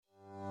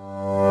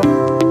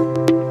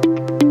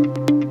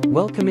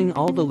welcoming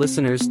all the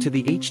listeners to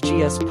the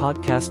HGS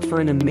podcast for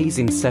an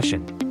amazing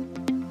session.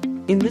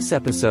 In this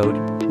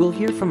episode, we'll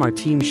hear from our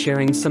team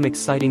sharing some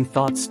exciting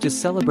thoughts to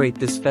celebrate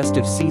this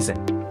festive season.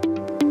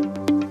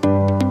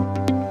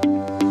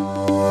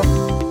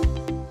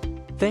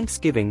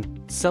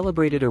 Thanksgiving,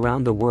 celebrated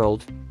around the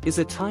world, is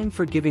a time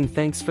for giving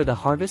thanks for the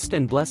harvest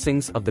and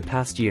blessings of the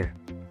past year.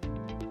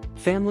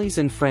 Families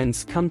and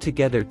friends come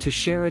together to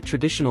share a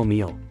traditional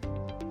meal.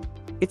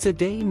 It's a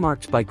day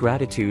marked by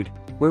gratitude,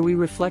 where we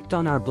reflect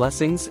on our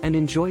blessings and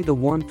enjoy the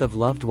warmth of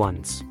loved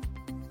ones.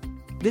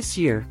 This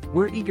year,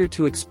 we're eager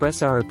to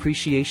express our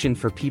appreciation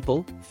for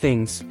people,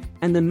 things,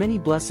 and the many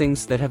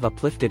blessings that have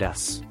uplifted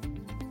us.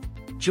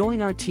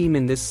 Join our team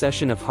in this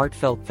session of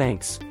heartfelt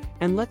thanks,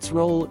 and let's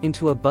roll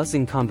into a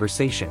buzzing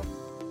conversation.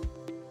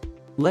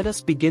 Let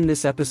us begin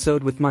this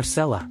episode with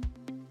Marcella.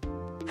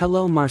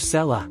 Hello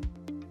Marcella.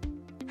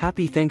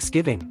 Happy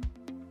Thanksgiving.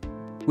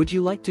 Would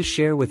you like to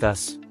share with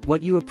us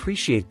what you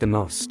appreciate the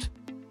most?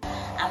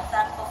 I'm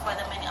thankful for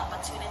the many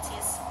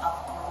opportunities of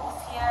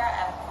growth here.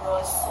 I've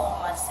grown so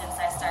much since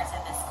I started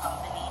this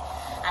company,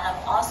 and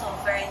I'm also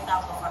very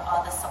thankful for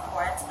all the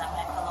support that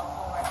my fellow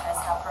co-workers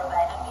have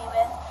provided me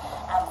with.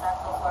 I'm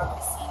thankful for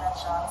Christina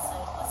Johnson,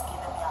 who has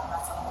given me a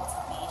lot of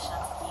motivation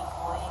to keep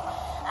going,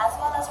 as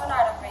well as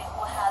Renata Bray,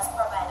 who has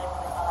provided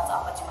me with a lot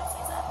of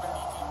opportunities and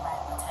believed in my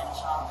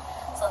potential.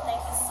 So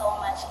thank you so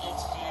much,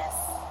 HGS.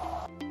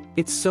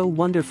 It's so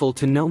wonderful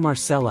to know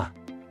Marcella.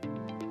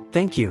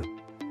 Thank you.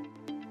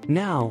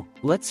 Now,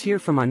 let's hear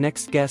from our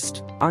next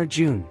guest,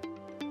 Arjun.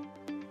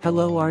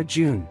 Hello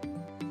Arjun.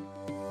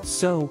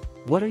 So,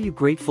 what are you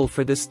grateful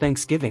for this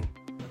Thanksgiving?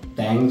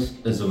 Thanks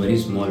is a very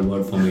small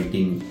word for my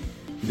team.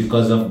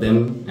 Because of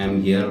them,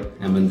 I'm here,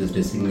 I'm in this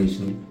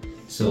designation.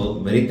 So,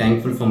 very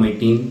thankful for my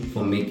team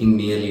for making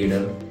me a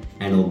leader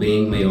and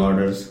obeying my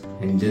orders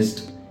and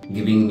just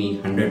giving me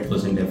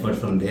 100% effort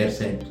from their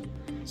side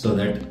so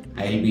that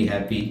I'll be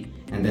happy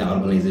and the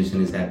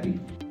organization is happy.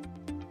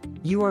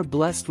 You are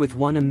blessed with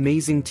one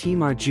amazing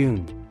team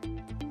Arjun.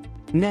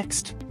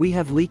 Next, we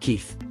have Lee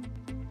Keith.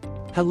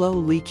 Hello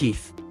Lee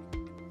Keith.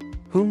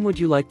 Whom would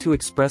you like to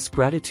express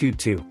gratitude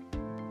to?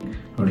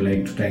 I would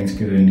like to thank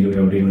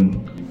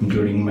everyone,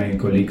 including my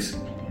colleagues,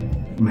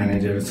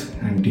 managers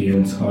and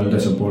TLs, all the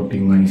support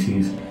team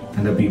ICs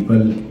and the people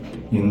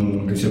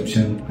in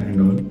reception and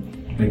all.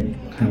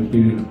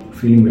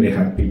 Feeling very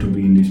happy to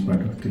be in this part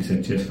of this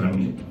HS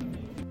family.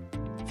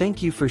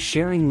 Thank you for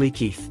sharing Lee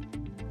Keith.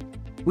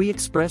 We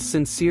express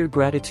sincere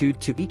gratitude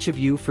to each of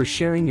you for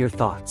sharing your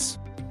thoughts.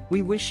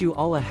 We wish you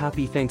all a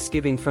happy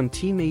Thanksgiving from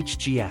Team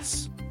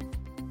HGS.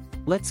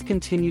 Let's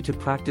continue to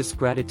practice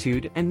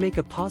gratitude and make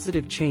a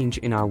positive change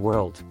in our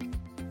world.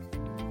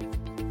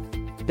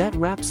 That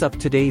wraps up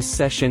today's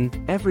session,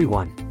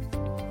 everyone.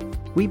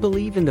 We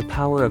believe in the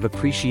power of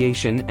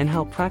appreciation and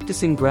how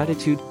practicing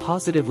gratitude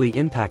positively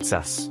impacts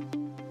us.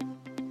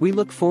 We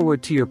look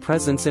forward to your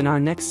presence in our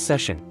next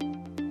session.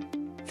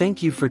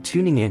 Thank you for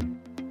tuning in.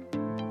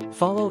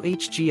 Follow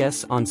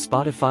HGS on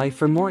Spotify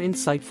for more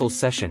insightful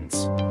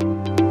sessions.